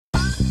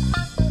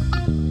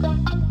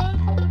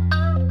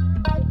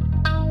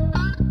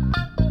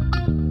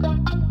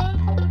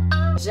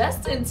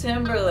Justin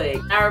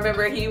Timberlake. I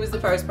remember he was the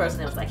first person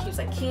that was like,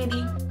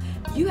 Kandi,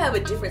 you have a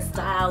different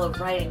style of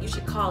writing. You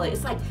should call it,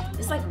 it's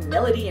like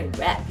melody and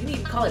rap. You need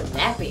to call it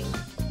mapping.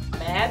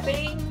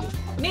 Mapping?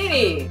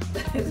 Nene.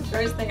 The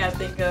first thing I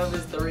think of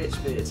is the rich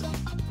bitch.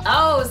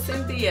 Oh,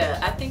 Cynthia.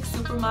 I think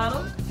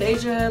supermodel.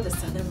 Phaedra, the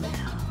Southern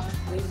Belle.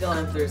 We've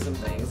gone through some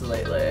things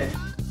lately.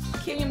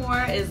 Kenya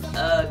Moore is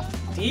a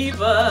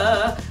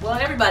diva. Well,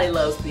 everybody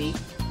loves B.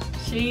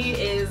 She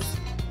is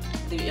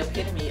the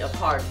epitome of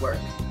hard work.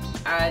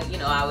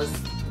 I was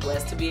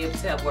blessed to be able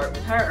to have worked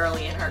with her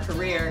early in her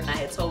career, and I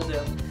had told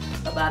them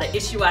about an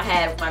issue I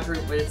had with my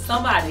group where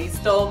somebody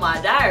stole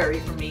my diary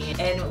from me.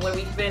 And when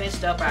we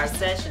finished up our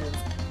sessions,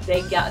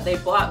 they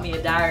bought me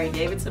a diary,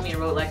 gave it to me, and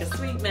wrote like a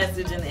sweet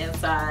message in the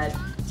inside,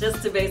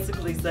 just to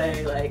basically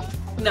say like,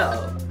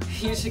 no,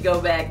 you should go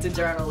back to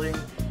journaling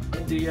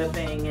and do your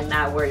thing and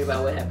not worry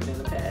about what happened in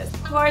the past.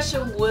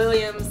 Portia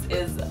Williams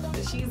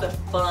she's a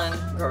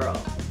fun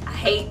girl. I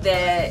hate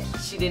that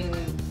she didn't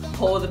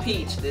pull the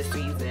peach this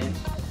season.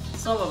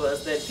 Some of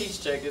us, that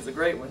peach check is a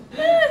great one.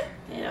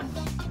 Yeah.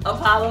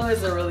 Apollo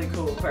is a really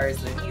cool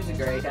person. He's a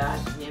great guy.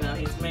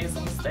 He's made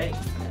some mistakes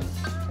and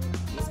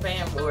he's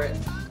paying for it.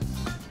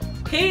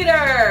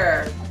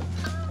 Peter,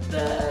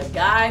 the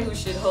guy who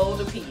should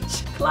hold a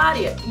peach.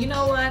 Claudia, you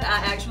know what? I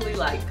actually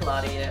like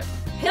Claudia.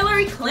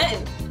 Hillary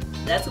Clinton,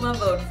 that's who I'm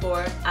voting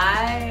for.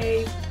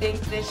 I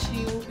think that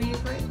she will be a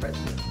great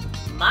president.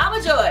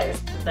 Mama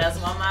Joyce, that's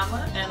my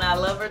mama, and I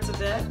love her to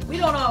death. We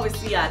don't always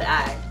see eye to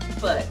eye,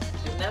 but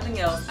if nothing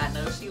else, I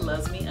know she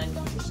loves me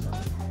unconditionally.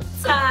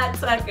 Todd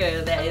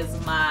Tucker, that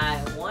is my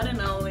one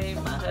and only,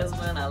 my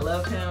husband. I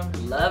love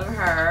him, love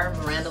her.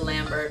 Miranda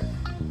Lambert,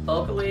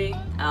 vocally,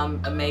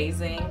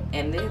 amazing.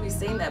 And have you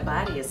seen that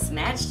body is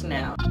snatched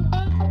now?